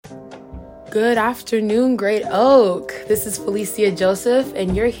Good afternoon, Great Oak. This is Felicia Joseph,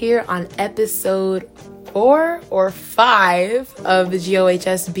 and you're here on episode 4 or 5 of the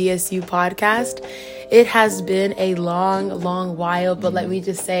GOHSBSU podcast. It has been a long while, but let me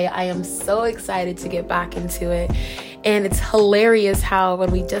just say I am so excited to get back into it. And it's hilarious how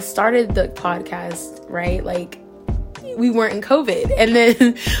when we just started the podcast, right, like we weren't in COVID, and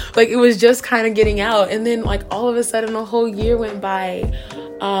then like it was just kind of getting out, and then like all of a sudden a whole year went by.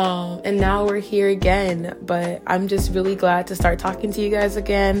 And now we're here again, but I'm just really glad to start talking to you guys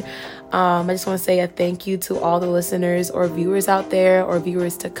again. I just want to say a thank you to all the listeners or viewers out there or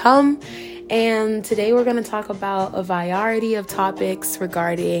viewers to come. And today we're going to talk about a variety of topics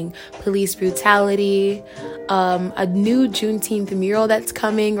regarding police brutality, a new Juneteenth mural that's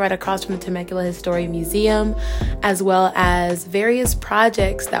coming right across from the Temecula Historic Museum, as well as various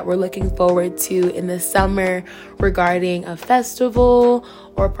projects that we're looking forward to in the summer regarding a festival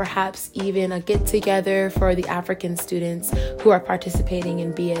or perhaps even a get-together for the African students who are participating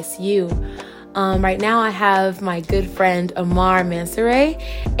in BSU. Right now I have my good friend Amar Mansoure,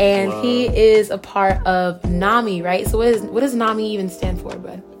 and he is a part of NAMI, right? So what does NAMI even stand for,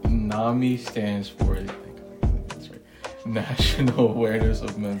 bud? NAMI stands for National Awareness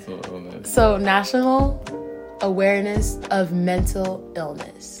of Mental Illness. So National Awareness of Mental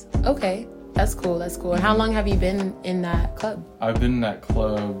Illness. Okay, that's cool. And how long have you been in that club? I've been in that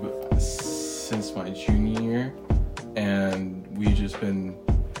club since my junior year, and we've just been,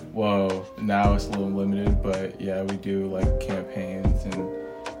 well, now it's a little limited, but yeah, we do like campaigns and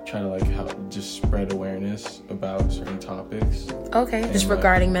try to like help just spread awareness about certain topics. Okay, and just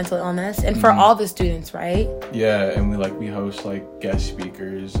regarding mental illness, and for all the students, right? Yeah, and we host like guest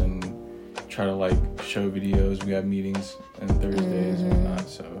speakers and try to like show videos. We have meetings on Thursdays and whatnot,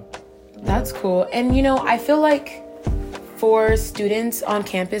 so yeah. That's cool. And you know, I feel like for students on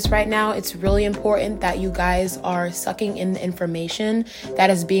campus right now, it's really important that you guys are sucking in the information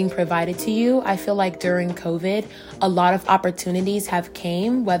that is being provided to you. I feel like during COVID, a lot of opportunities have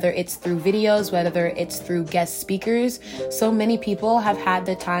came, whether it's through videos, whether it's through guest speakers. So many people have had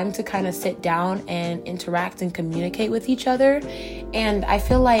the time to kind of sit down and interact and communicate with each other. And I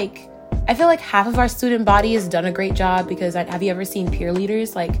feel like half of our student body has done a great job, because have you ever seen peer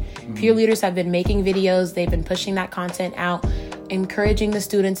leaders? Peer leaders have been making videos. They've been pushing that content out, encouraging the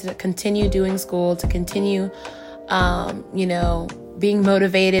students to continue doing school, to continue, being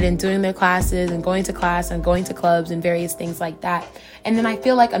motivated and doing their classes and going to class and going to clubs and various things like that. And then I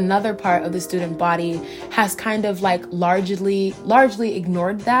feel like another part of the student body has kind of like largely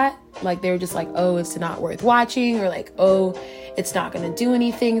ignored that. Like they were just like, oh, it's not worth watching, or like, oh, it's not going to do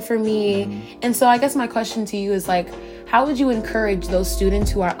anything for me. And so I guess my question to you is like, how would you encourage those students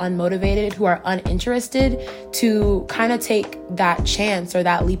who are unmotivated, who are uninterested, to kind of take that chance or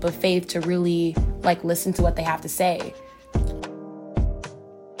that leap of faith to really like listen to what they have to say?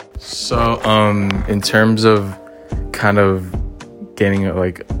 So, in terms of kind of getting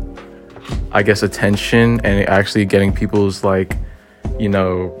like, I guess, attention and actually getting people's like,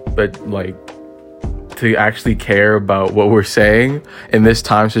 but like to actually care about what we're saying in this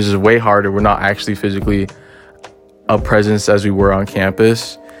time, so it's just way harder. We're not actually physically a presence as we were on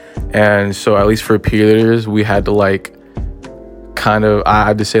campus. And so at least for peer leaders, we had to like I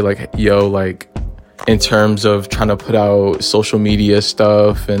had to say like, yo, like in terms of trying to put out social media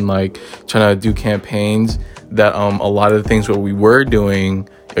stuff and like trying to do campaigns, that a lot of the things what we were doing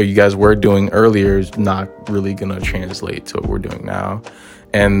or you guys were doing earlier is not really gonna translate to what we're doing now.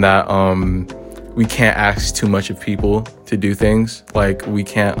 And that we can't ask too much of people to do things. Like we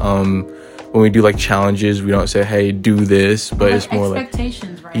can't when we do like challenges, we don't say, hey, do this, but like it's more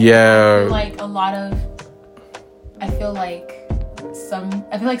expectations, like, right? yeah, I feel like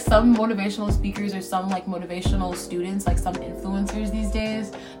some motivational speakers or some like motivational students, like some influencers these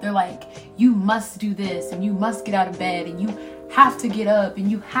days, they're like, you must do this and you must get out of bed and you have to get up and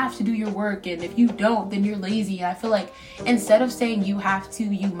you have to do your work, and if you don't, then you're lazy. And I feel like instead of saying you have to,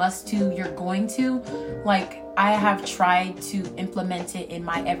 you must to, you're going to, like I have tried to implement it in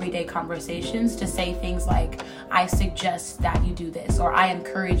my everyday conversations to say things like, I suggest that you do this, or I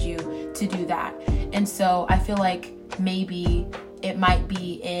encourage you to do that. And so I feel like maybe it might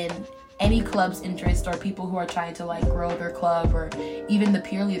be in any club's interest, or people who are trying to like grow their club, or even the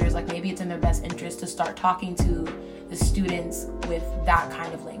peer leaders, like maybe it's in their best interest to start talking to the students with that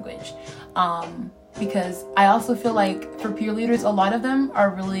kind of language. because I also feel like for peer leaders, a lot of them are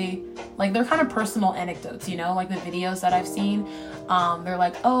really like, they're kind of personal anecdotes, you know, like the videos that I've seen. They're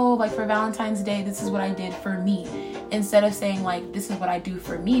like, oh, like for Valentine's Day, this is what I did for me, instead of saying like, this is what I do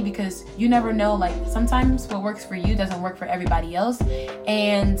for me, because you never know, like sometimes what works for you doesn't work for everybody else.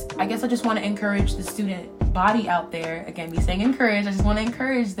 And I guess I just want to encourage the student body out there, again, me saying encourage, I just want to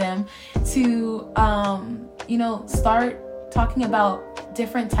encourage them to, you know, start talking about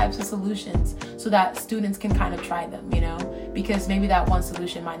different types of solutions so that students can kind of try them, you know, because maybe that one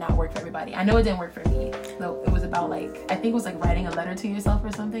solution might not work for everybody. I know it didn't work for me. So it was about like, I think it was like writing a letter to yourself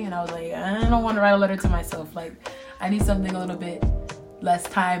or something. And I was like, I don't want to write a letter to myself. Like, I need something a little bit less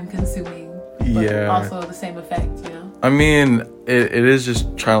time consuming, but also the same effect, you know? I mean, it is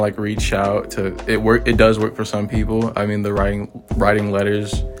just trying to like reach out to it. It does work for some people. I mean, the writing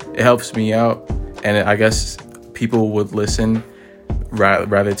letters, it helps me out, and I guess people would listen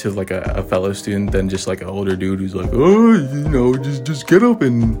rather to like a fellow student than just like an older dude who's like, oh, you know, just get up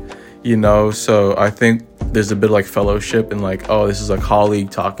and, you know. So I think there's a bit of like fellowship and like, oh, this is a colleague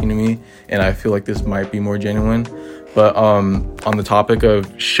talking to me, and I feel like this might be more genuine. But on the topic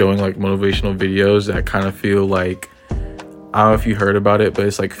of showing like motivational videos that kind of feel like, I don't know if you heard about it, but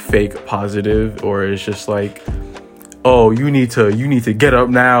it's like fake positive, or it's just like, oh, you need to get up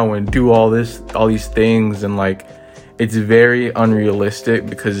now and do all these things, and like it's very unrealistic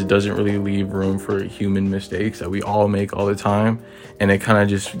because it doesn't really leave room for human mistakes that we all make all the time. And it kind of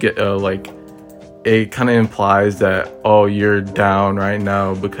just like, it kind of implies that, oh, you're down right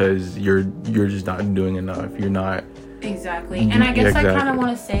now because you're just not doing enough. You're not. Exactly. And I guess I kind of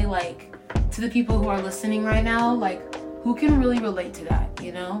want to say, like, to the people who are listening right now, like, who can really relate to that,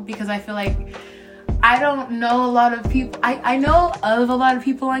 you know? Because I feel like I don't know a lot of people. I know of a lot of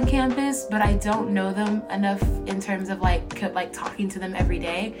people on campus, but I don't know them enough in terms of like talking to them every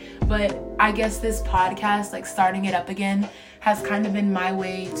day. But I guess this podcast, like starting it up again, has kind of been my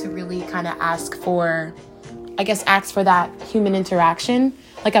way to really kind of ask for that human interaction.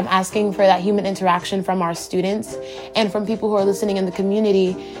 Like, I'm asking for that human interaction from our students and from people who are listening in the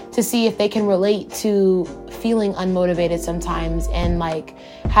community to see if they can relate to feeling unmotivated sometimes and like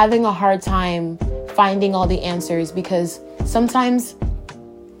having a hard time finding all the answers, because sometimes,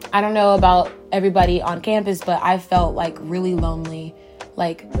 I don't know about everybody on campus, but I felt like really lonely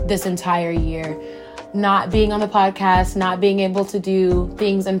like this entire year. Not being on the podcast, not being able to do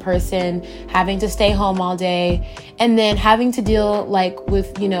things in person, having to stay home all day, and then having to deal like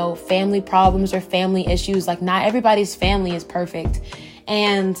with, you know, family problems or family issues. Like, not everybody's family is perfect,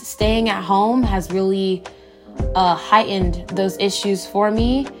 and staying at home has really heightened those issues for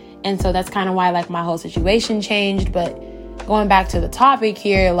me. And so that's kind of why like my whole situation changed. But going back to the topic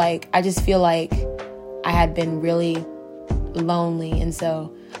here, like, I just feel like I had been really lonely, and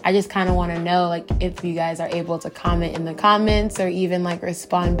so I just kind of want to know, like, if you guys are able to comment in the comments or even like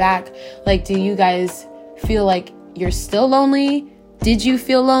respond back. Like, do you guys feel like you're still lonely? Did you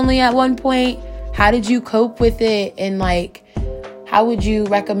feel lonely at one point? How did you cope with it? And like, how would you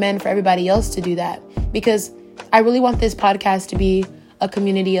recommend for everybody else to do that? Because I really want this podcast to be a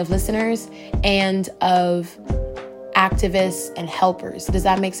community of listeners and of activists and helpers. Does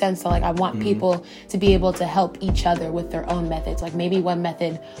that make sense? So like, I want people to be able to help each other with their own methods. Like, maybe one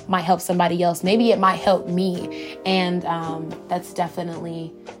method might help somebody else. Maybe it might help me. And that's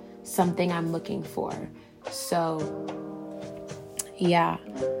definitely something I'm looking for. So yeah.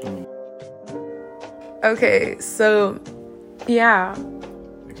 Okay, so yeah.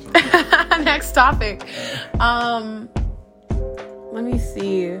 Next topic. Let me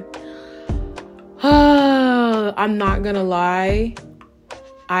see. I'm not gonna lie,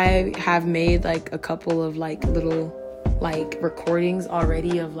 I have made like a couple of like little like recordings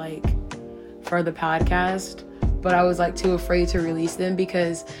already of like for the podcast, but I was like too afraid to release them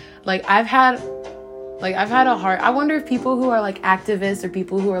because like I've had a hard, I wonder if people who are like activists or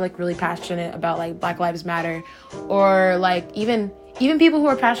people who are like really passionate about like Black Lives Matter, or like even people who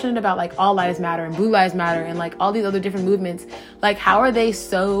are passionate about like All Lives Matter and Blue Lives Matter and like all these other different movements, like how are they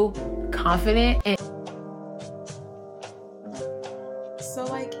so confident? And so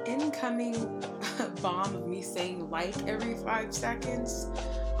like incoming bomb of me saying like every 5 seconds.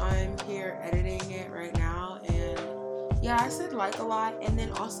 I'm here editing it right now, and yeah, I said like a lot. And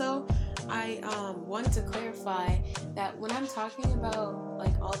then also I wanted to clarify that when I'm talking about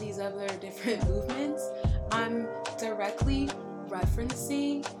like all these other different movements, I'm directly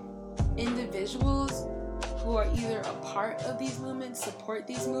referencing individuals who are either a part of these movements, support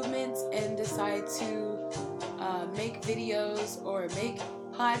these movements, and decide to make videos or make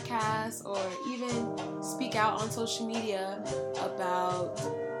podcasts or even speak out on social media about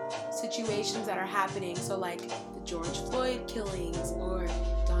situations that are happening. So like the George Floyd killings or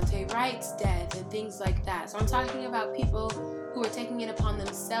Daunte Wright's death and things like that. So I'm talking about people who are taking it upon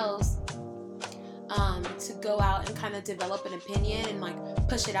themselves to go out and kind of develop an opinion and like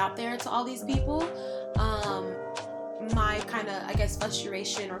push it out there to all these people. My kind of, I guess,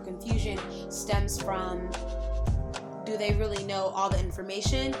 frustration or confusion stems from, do they really know all the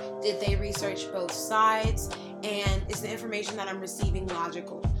information? Did they research both sides? And is the information that I'm receiving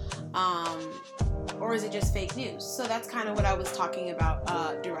logical? Or is it just fake news? So that's kind of what I was talking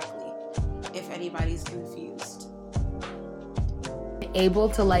about directly, if anybody's confused. Able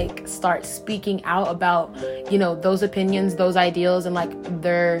to like start speaking out about, you know, those opinions, those ideals, and like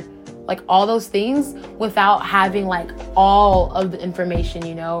their, like all those things without having like all of the information,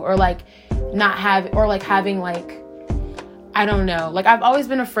 you know, or like not have, or like having like, I don't know, like I've always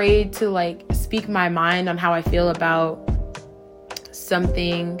been afraid to like speak my mind on how I feel about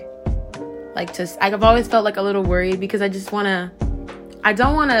something. Like I've always felt like a little worried because I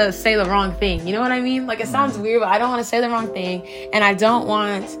don't want to say the wrong thing. You know what I mean? Like it sounds weird, but I don't want to say the wrong thing. And I don't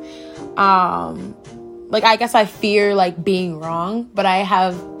want, like, I guess I fear like being wrong, but I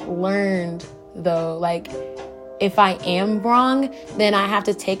have learned though, like if I am wrong, then I have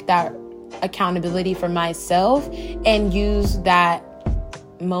to take that accountability for myself and use that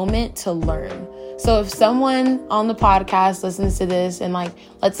moment to learn. So if someone on the podcast listens to this and like,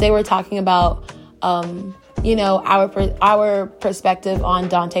 let's say we're talking about, you know, our perspective on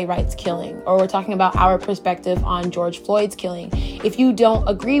Daunte Wright's killing, or we're talking about our perspective on George Floyd's killing. If you don't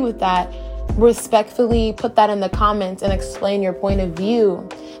agree with that, respectfully put that in the comments and explain your point of view.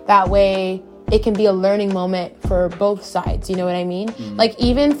 That way it can be a learning moment for both sides. You know what I mean? Mm-hmm. Like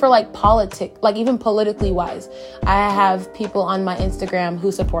even for like politics, like even politically wise, I have people on my Instagram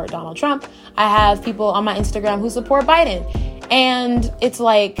who support Donald Trump. I have people on my Instagram who support Biden. And it's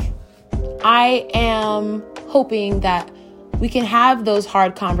like, I am hoping that we can have those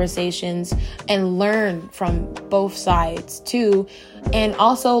hard conversations and learn from both sides too. And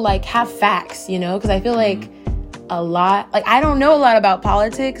also like have facts, you know, because I feel like a lot, like I don't know a lot about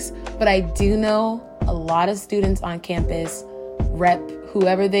politics, but I do know a lot of students on campus rep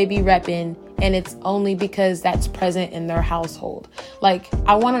whoever they be repping, and it's only because that's present in their household. Like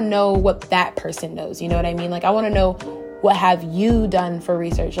I want to know what that person knows, you know what I mean? Like I want to know, what have you done for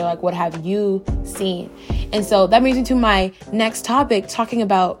research, or like what have you seen? And so that brings me to my next topic, talking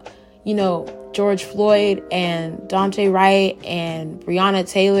about, you know, George Floyd and Daunte Wright and Breonna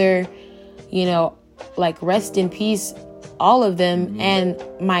Taylor, you know, like rest in peace, all of them. Mm-hmm.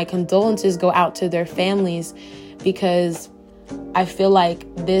 And my condolences go out to their families, because I feel like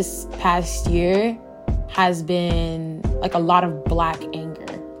this past year has been like a lot of Black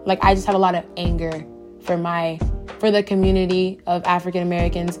anger. Like I just have a lot of anger for the community of African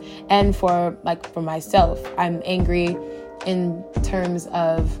Americans, and for myself. I'm angry in terms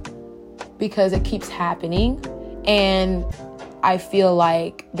of, because it keeps happening, and I feel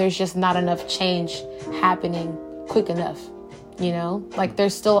like there's just not enough change happening quick enough, you know? Like there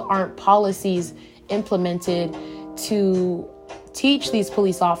still aren't policies implemented to teach these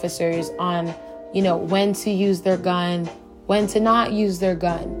police officers on, you know, when to use their gun, when to not use their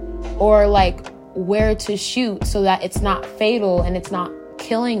gun, or like where to shoot so that it's not fatal and it's not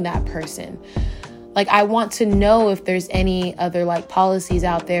killing that person. Like I want to know if there's any other like policies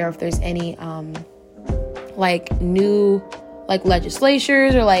out there, if there's any like new like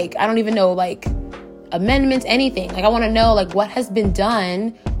legislatures, or like I don't even know, like amendments, anything. Like I want to know like what has been done,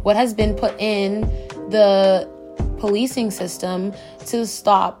 what has been put in the policing system to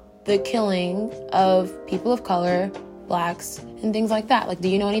stop the killing of people of color, Blacks, and things like that. Like, do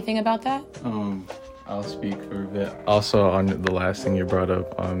you know anything about that? I'll speak for a bit. Also, on the last thing you brought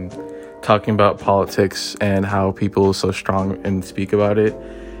up, talking about politics and how people are so strong and speak about it.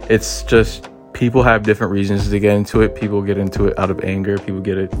 It's just, people have different reasons to get into it. People get into it out of anger. People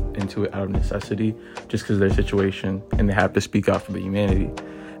get into it out of necessity, just because of their situation, and they have to speak out for the humanity.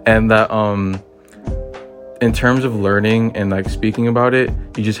 And that, in terms of learning and like speaking about it,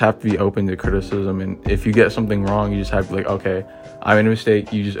 you just have to be open to criticism. And if you get something wrong, you just have to be like, okay, I made a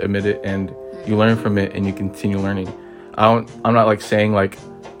mistake. You just admit it and you learn from it, and you continue learning. I'm not like saying like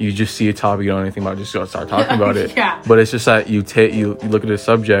you just see a topic you don't know anything about, just go start talking about it. Yeah. But it's just that you look at a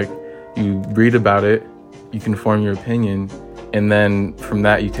subject, you read about it, you can form your opinion, and then from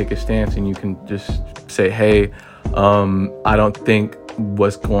that you take a stance, and you can just say, hey, I don't think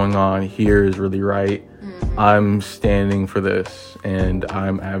what's going on here is really right. I'm standing for this and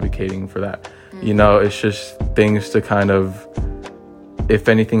I'm advocating for that. You know, it's just things to kind of, if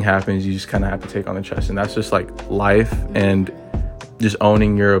anything happens, you just kind of have to take on the chest. And that's just like life. And just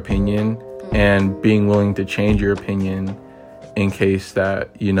owning your opinion and being willing to change your opinion in case that,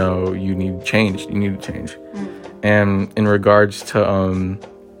 you know, you need to change. And in regards to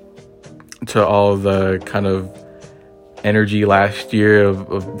all the kind of energy last year of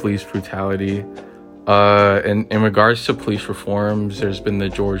police brutality, and in regards to police reforms, there's been the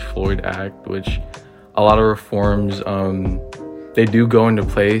George Floyd Act, which a lot of reforms, they do go into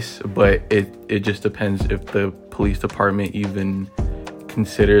place, but it just depends if the police department even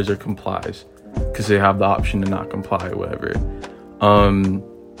considers or complies, because they have the option to not comply or whatever.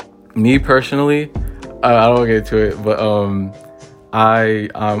 Me personally, I don't get to it, but I'm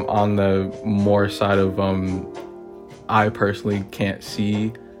on the more side of I personally can't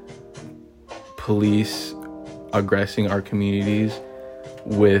see police aggressing our communities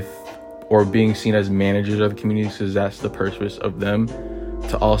with, or being seen as managers of the communities, because that's the purpose of them,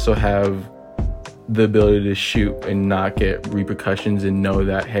 to also have the ability to shoot and not get repercussions and know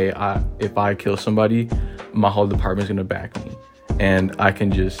that, hey, if I kill somebody, my whole department's gonna back me, and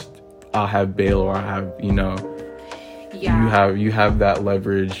I'll have bail, or I have, you know, you have that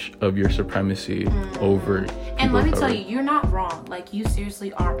leverage of your supremacy over. And let me tell you, you're not wrong. Like, you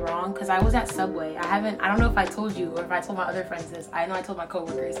seriously aren't wrong. Because I was at Subway. I don't know if I told you or if I told my other friends this. I know I told my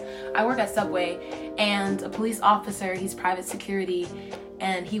coworkers. I work at Subway, and a police officer, he's private security,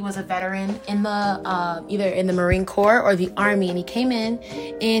 and he was a veteran in the either in the Marine Corps or the Army. And he came in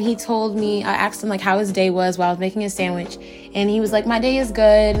and he told me, I asked him like how his day was while I was making a sandwich, and he was like, my day is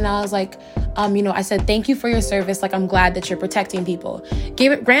good. And I was like, you know, I said, thank you for your service. Like, I'm glad that you're protecting people.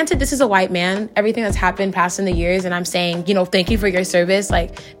 Granted, this is a white man, everything that's happened past in the years. And I'm saying, you know, thank you for your service.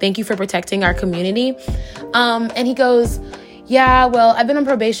 Like, thank you for protecting our community. And he goes, yeah, well, I've been on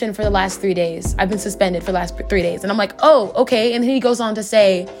probation for the last 3 days. I've been suspended for the last 3 days. And I'm like, oh, okay. And then he goes on to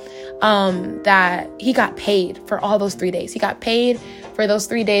say that he got paid for all those 3 days. He got paid for those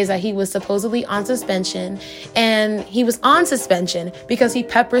 3 days that he was supposedly on suspension. And he was on suspension because he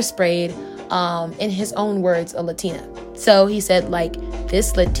pepper sprayed, in his own words, a Latina. So he said, like,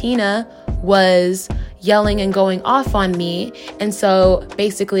 this Latina was yelling and going off on me. And so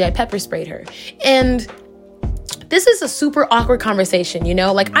basically I pepper sprayed her. And this is a super awkward conversation, you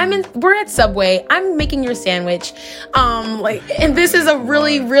know? Like, we're at Subway, I'm making your sandwich, and this is a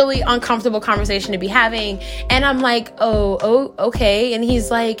really, really uncomfortable conversation to be having. And I'm like, oh, okay. And he's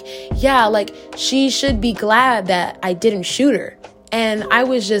like, yeah, like, she should be glad that I didn't shoot her. And I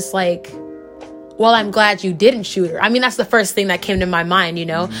was just like, well, I'm glad you didn't shoot her. I mean, that's the first thing that came to my mind, you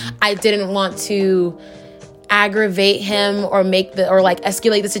know? I didn't want to aggravate him or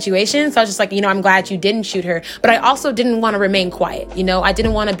escalate the situation. So I was just like, you know, I'm glad you didn't shoot her. But I also didn't want to remain quiet, you know? I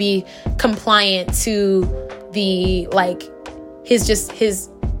didn't want to be compliant to the, like, his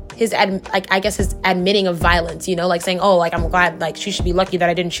admitting of violence, you know, like saying, oh, like, I'm glad, like, she should be lucky that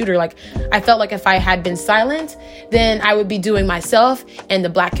I didn't shoot her. Like, I felt like if I had been silent, then I would be doing myself and the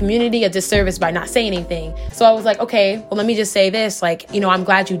Black community a disservice by not saying anything. So I was like, okay, well, let me just say this, like, you know, I'm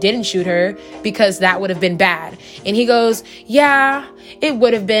glad you didn't shoot her because that would have been bad. And he goes, yeah, it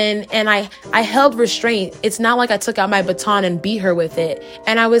would have been. And I held restraint. It's not like I took out my baton and beat her with it.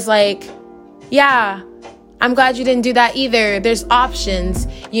 And I was like, yeah, I'm glad you didn't do that either. There's options,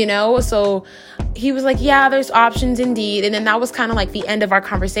 you know? So he was like, yeah, there's options indeed. And then that was kind of like the end of our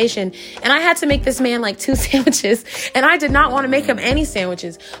conversation. And I had to make this man like 2 sandwiches, and I did not want to make him any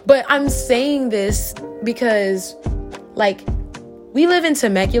sandwiches. But I'm saying this because, like, we live in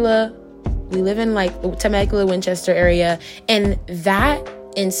Temecula. We live in like the Temecula, Winchester area. And that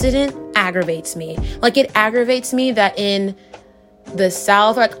incident aggravates me. Like, it aggravates me that in the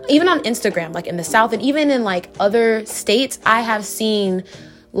South, like even on Instagram, like in the South and even in like other states, I have seen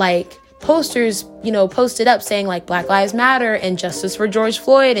like posters, you know, posted up saying like Black Lives Matter and justice for George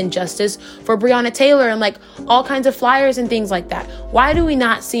Floyd and justice for Breonna Taylor and like all kinds of flyers and things like that. Why do we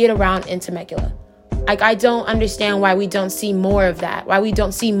not see it around in Temecula? Like, I don't understand why we don't see more of that, why we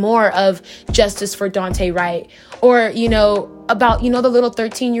don't see more of justice for Dante Wright, or, you know, about, you know, the little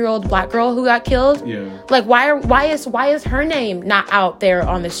 13-year-old Black girl who got killed. Yeah. Like, why is her name not out there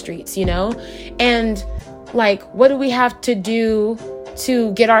on the streets, you know? And like, what do we have to do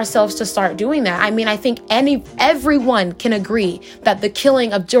to get ourselves to start doing that? I mean, I think everyone can agree that the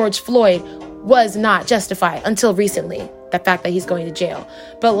killing of George Floyd was not justified until recently, the fact that he's going to jail.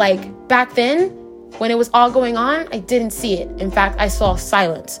 But like back then, when it was all going on, I didn't see it. In fact, I saw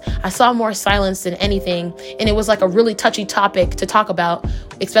silence. I saw more silence than anything. And it was like a really touchy topic to talk about,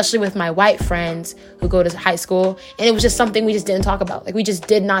 especially with my white friends who go to high school. And it was just something we just didn't talk about. Like, we just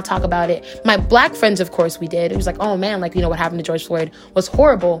did not talk about it. My Black friends, of course, we did. It was like, oh man, like, you know, what happened to George Floyd was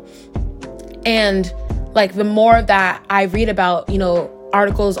horrible. And like the more that I read about, you know,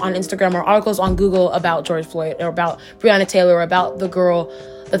 articles on Instagram or articles on Google about George Floyd or about Breonna Taylor or about the girl,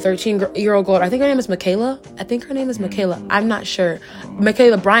 the 13-year-old girl. I think her name is Michaela. I'm not sure.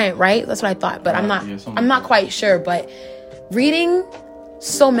 Michaela Bryant, right? That's what I thought, but I'm not quite sure. But reading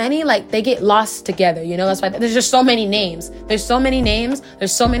so many, like, they get lost together, you know? That's why there's just so many names. There's so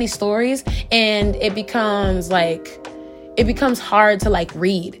many stories, and it becomes hard to like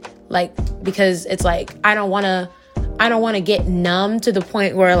read, like, because it's like I don't want to get numb to the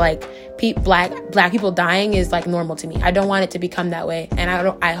point where like black people dying is like normal to me. I don't want it to become that way, and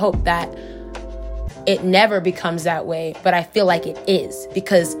I hope that it never becomes that way, but I feel like it is,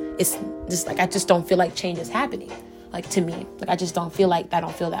 because it's just like I just don't feel like change is happening, like, to me. Like, I just don't feel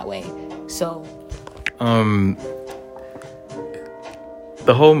that way. So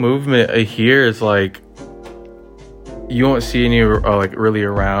the whole movement here is like, you won't see any like really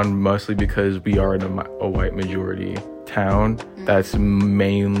around, mostly because we are in a white majority town that's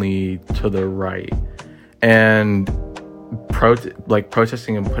mainly to the right, and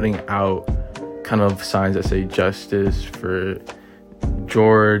protesting and putting out kind of signs that say justice for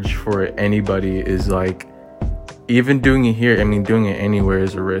George, for anybody, is like, even doing it here, I mean, doing it anywhere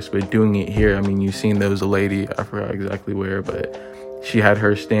is a risk, but doing it here, I mean, you've seen there was a lady, I forgot exactly where, but she had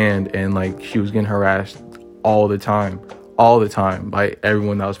her stand, and like, she was getting harassed all the time by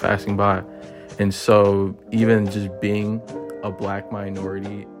everyone that was passing by. And so even just being a black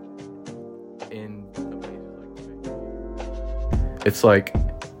minority in it's like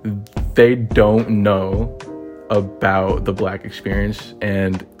they don't know about the black experience,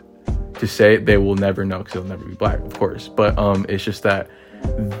 and to say they will never know because they'll never be black, of course, but it's just that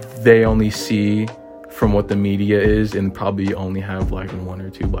they only see from what the media is, and probably only have like one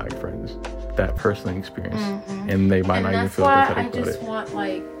or two black friends that personally experience, and they might not even feel empathetic about it. I just want,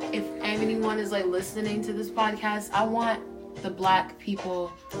 like, if anyone is like listening to this podcast, I want the black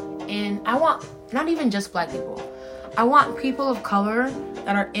people, and I want not even just black people, I want people of color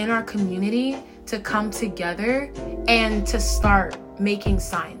that are in our community to come together and to start making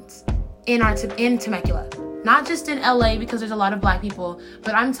signs in Temecula, not just in LA, because there's a lot of black people,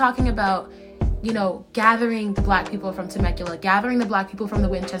 but I'm talking about, you know, gathering the black people from Temecula, gathering the black people from the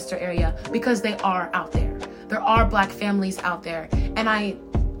Winchester area, because they are out there. There are black families out there, and I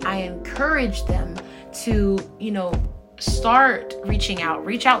encourage them to, you know, start reach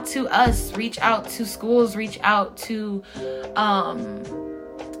out to us, reach out to schools, reach out to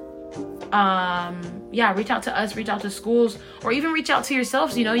reach out to us, reach out to schools, or even reach out to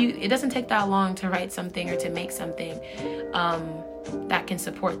yourselves. You know, it doesn't take that long to write something or to make something that can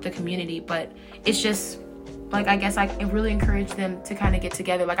support the community, but it's just like, I guess I really encourage them to kind of get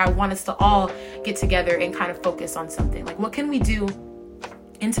together. Like, I want us to all get together and kind of focus on something. Like, what can we do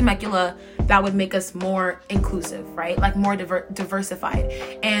in Temecula that would make us more inclusive, right? Like, more diversified.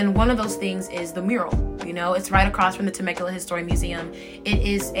 And one of those things is the mural. You know, it's right across from the Temecula History Museum. It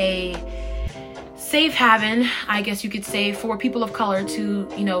is a safe haven, I guess you could say, for people of color to,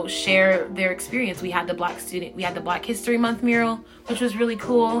 you know, share their experience. We had the Black History Month mural, which was really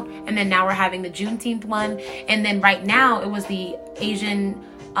cool. And then now we're having the Juneteenth one. And then right now it was the Asian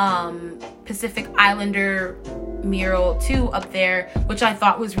Pacific Islander mural too up there, which I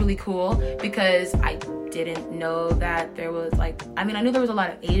thought was really cool, because I didn't know that there was, like, I mean, I knew there was a lot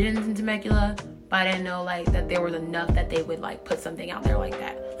of Asians in Temecula, but I didn't know, like, that there was enough that they would, like, put something out there like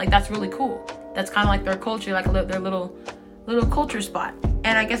that. Like, that's really cool. That's kind of like their culture, like their little culture spot.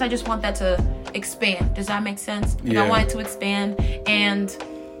 And I guess I just want that to expand. Does that make sense? Like, yeah. I want it to expand. And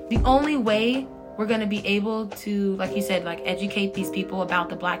the only way we're going to be able to, like you said, like, educate these people about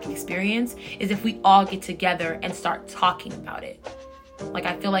the black experience is if we all get together and start talking about it. Like,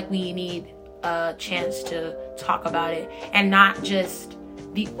 I feel like we need a chance to talk about it, and not just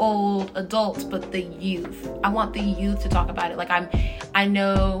the old adults, but the youth. I want the youth to talk about it. Like, I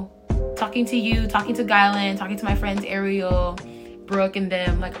know, talking to you, talking to Gylan, talking to my friends Ariel, Brooke, and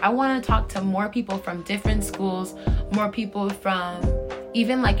them, like, I want to talk to more people from different schools, more people from,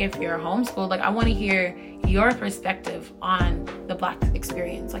 even, like, if you're homeschooled, like, I want to hear your perspective on the black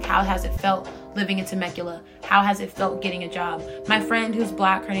experience. Like, how has it felt living in Temecula? How has it felt getting a job? My friend who's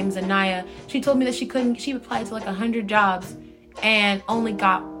black, her name's Anaya, she told me that she applied to like 100 jobs and only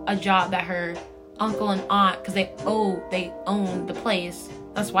got a job that her uncle and aunt, because they own the place,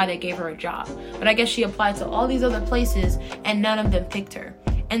 that's why they gave her a job. But I guess she applied to all these other places and none of them picked her.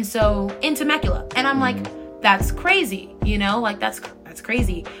 And so, in Temecula. And I'm like, that's crazy, you know? Like, that's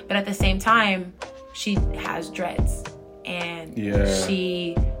crazy. But at the same time, she has dreads. And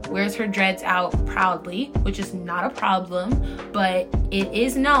she wears her dreads out proudly, which is not a problem. But it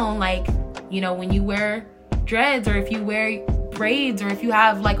is known, like, You know, when you wear dreads, or if you wear braids, or if you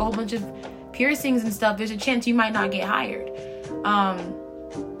have like a whole bunch of piercings and stuff, there's a chance you might not get hired.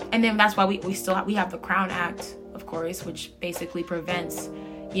 And then that's why we have the Crown Act, of course, which basically prevents,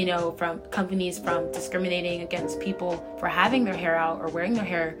 you know, from companies from discriminating against people for having their hair out or wearing their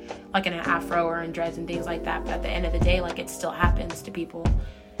hair like in an afro or in dreads and things like that. But at the end of the day, like, it still happens to people.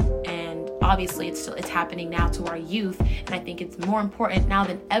 And obviously it's happening now to our youth. And I think it's more important now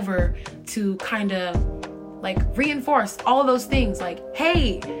than ever to kind of like reinforce all of those things. Like,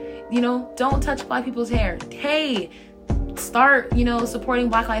 hey, you know, don't touch Black people's hair. Hey, start, you know, supporting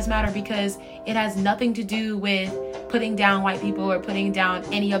Black Lives Matter, because it has nothing to do with putting down white people or putting down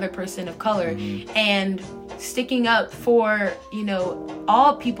any other person of color. And sticking up for, you know,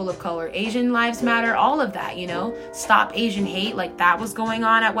 all people of color, Asian lives matter, all of that, you know, stop Asian hate. Like, that was going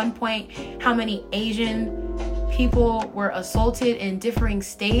on at one point. How many Asian people were assaulted in differing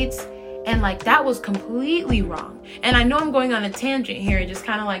states? And like, that was completely wrong. And I know I'm going on a tangent here, just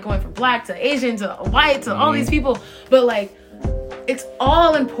kind of like going from Black to Asian to white to all these people, but like, it's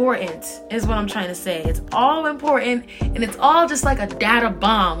all important is what I'm trying to say. It's all important, and it's all just like a data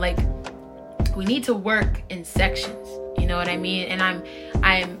bomb. Like, we need to work in sections, you know what I mean? And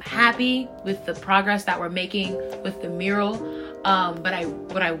I'm happy with the progress that we're making with the mural. But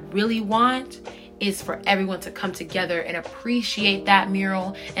what I really want is for everyone to come together and appreciate that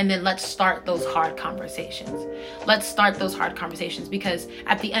mural, and then let's start those hard conversations. Let's start those hard conversations, because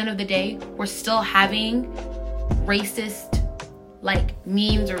at the end of the day, we're still having racist like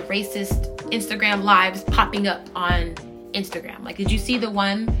memes or racist Instagram lives popping up on Instagram. Like, did you see the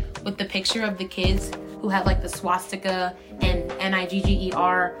one with the picture of the kids who had like the swastika and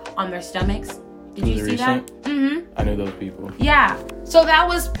NIGGER on their stomachs? Did you see that? I know those people. Yeah. So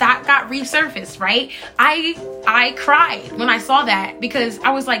that got resurfaced, right? I cried when I saw that, because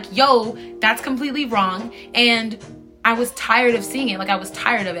I was like, yo, that's completely wrong. And I was tired of seeing it. Like, I was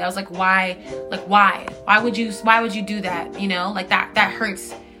tired of it. I was like, why? Like, why would you do that? You know, like that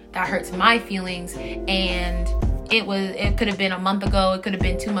hurts my feelings. And it could have been a month ago. It could have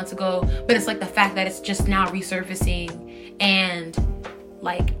been 2 months ago, but it's like the fact that it's just now resurfacing. And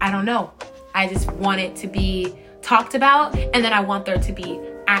like, I don't know. I just want it to be talked about, and then I want there to be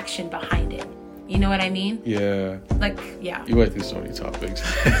action behind it. You know what I mean? Yeah. Like, yeah. You went through so many topics.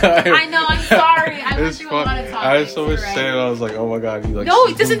 I know, I'm sorry. I went through a lot of topics. I had so much to say, and I was like, oh my God. You like, no,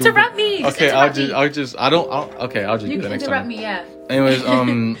 just interrupt me. Okay, I'll just do that next time. Interrupt me, yeah. Anyways,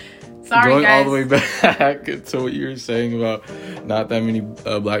 sorry, going guys. all the way back to what you were saying about not that many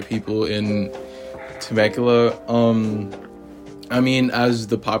Black people in Temecula. I mean, as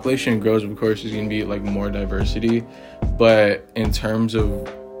the population grows, of course, there's going to be like more diversity. But in terms of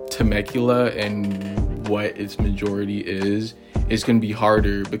Temecula and what its majority is, it's going to be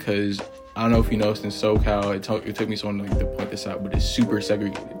harder, because I don't know if you noticed in SoCal, it took me so long to point this out, but it's super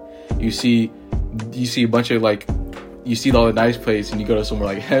segregated. You see a bunch of like, you see all the nice places, and you go to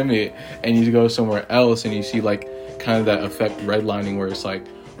somewhere like Hemet, and you go somewhere else, and you see like kind of that effect redlining where it's like,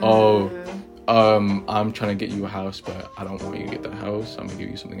 I'm trying to get you a house, but I don't want you to get that house. I'm gonna give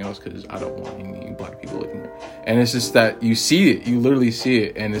you something else because I don't want any Black people living here. And it's just that you see it, you literally see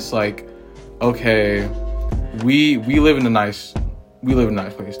it, and it's like, okay, we live in a nice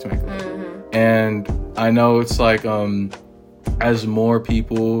place to make it. And I know it's like, as more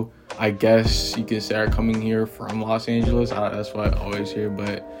people, I guess you could say, are coming here from Los Angeles. That's what I always hear,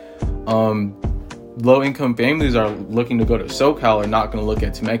 but low-income families are looking to go to SoCal, are not going to look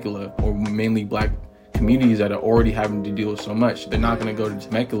at Temecula, or mainly Black communities that are already having to deal with so much. They're not going to go to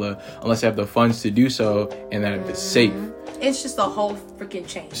Temecula unless they have the funds to do so, and that if it's safe. It's just a whole freaking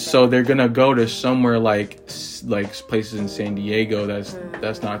change. So they're going to go to somewhere like places in San Diego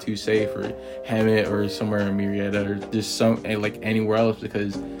that's not too safe, or Hemet, or somewhere in Murrieta, or just like anywhere else,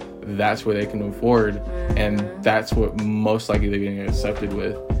 because that's where they can afford, and that's what most likely they're going to get accepted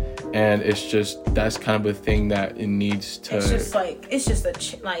with. And that's kind of a thing that it needs to. It's just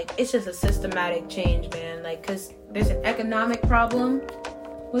a systematic change, man. Like, cause there's an economic problem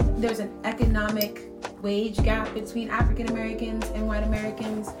there's an economic wage gap between African Americans and white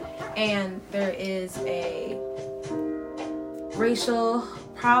Americans, and there is a racial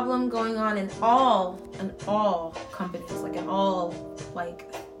problem going on in all companies, like in all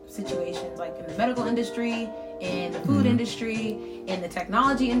like situations, like in the medical industry, in the food industry, in the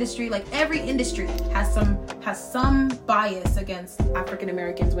technology industry. Like, every industry has some bias against African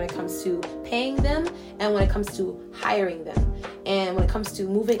Americans when it comes to paying them, and when it comes to hiring them, and when it comes to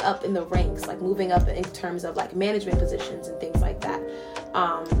moving up in the ranks, like moving up in terms of like management positions and things like that.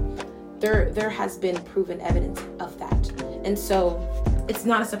 There has been proven evidence of that. And so it's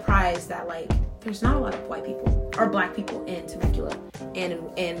not a surprise that like there's not a lot of white people or black people in Temecula and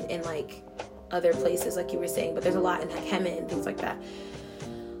in like other places like you were saying, but there's a lot in like Hemet and things like that.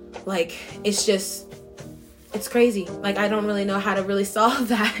 Like it's crazy. Like I don't really know how to really solve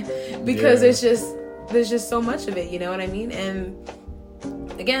that because there's just so much of it, you know what I mean? And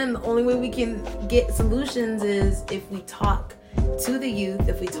again, the only way we can get solutions is if we talk to the youth,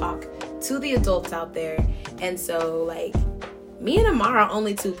 if we talk to the adults out there. And so like me and Amar are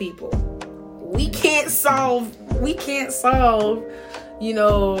only two people. We can't solve, you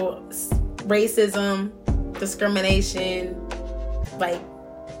know, racism, discrimination. Like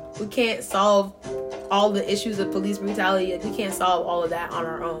we can't solve all the issues of police brutality. Like, we can't solve all of that on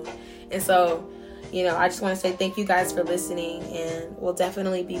our own. And so, I just want to say thank you guys for listening, and we'll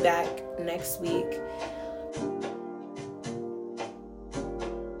definitely be back next week.